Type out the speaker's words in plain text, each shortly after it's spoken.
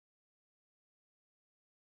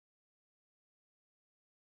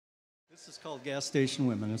This is called Gas Station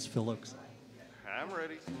Women. It's Phil Ochs. I'm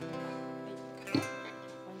ready.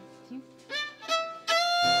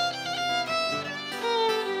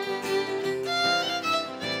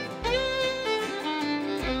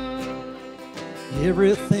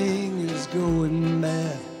 Everything is going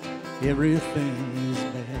bad. Everything is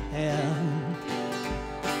bad.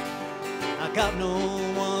 I got no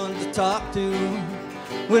one to talk to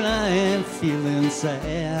when I am feeling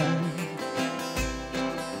sad.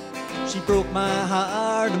 She broke my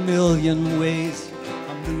heart a million ways.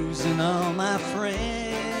 I'm losing all my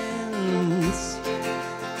friends.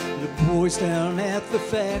 The boys down at the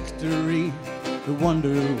factory, they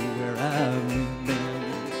wonder where I've been.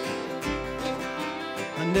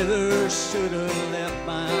 I never should have left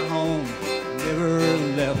my home, never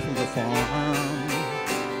left the farm.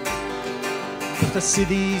 But the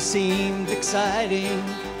city seemed exciting,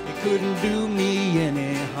 it couldn't do me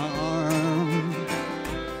any harm.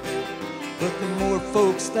 But the more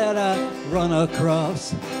folks that I run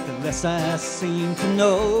across, the less I seem to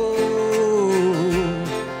know.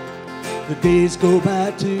 The days go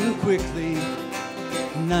by too quickly,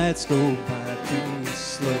 nights go by too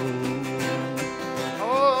slow.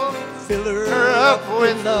 Fill her up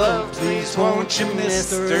with love, please won't you,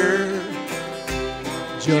 mister?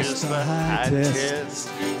 Just a high test,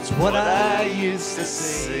 it's what I used to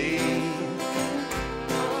say.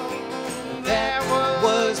 That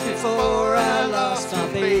was before I lost my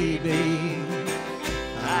baby.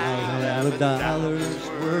 I'll have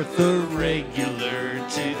 $1 worth of regular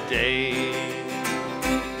today.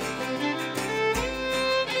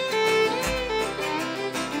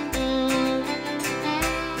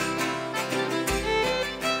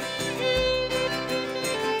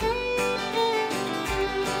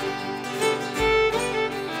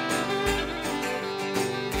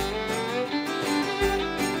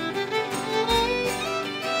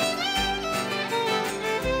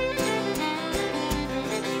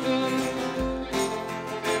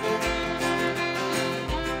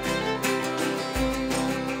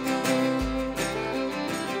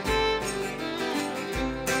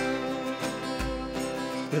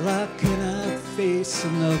 Well, I cannot face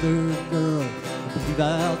another girl. I believe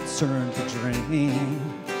I'll turn to drink.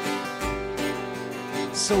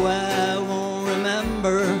 So I won't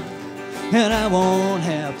remember, and I won't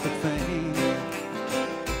have to think.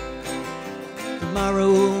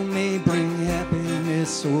 Tomorrow may bring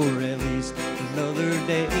happiness, or at least another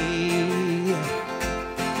day.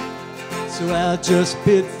 So I'll just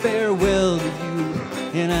bid farewell to you,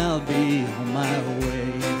 and I'll be on my way.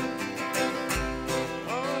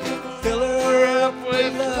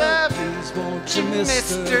 With love, please won't you,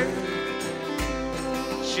 mister?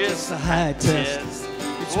 Just a high test,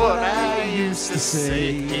 it's what I used to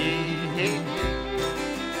say.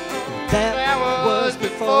 That was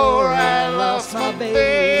before I lost my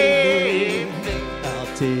baby.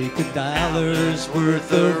 I'll take $1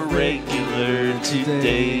 worth of regular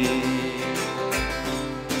today.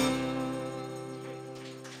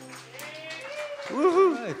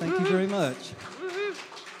 Woohoo! All right, thank you very much.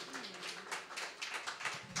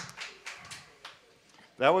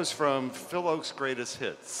 That was from Phil Ochs' Greatest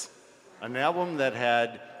Hits, an album that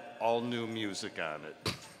had all new music on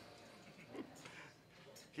it.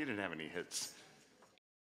 He didn't have any hits.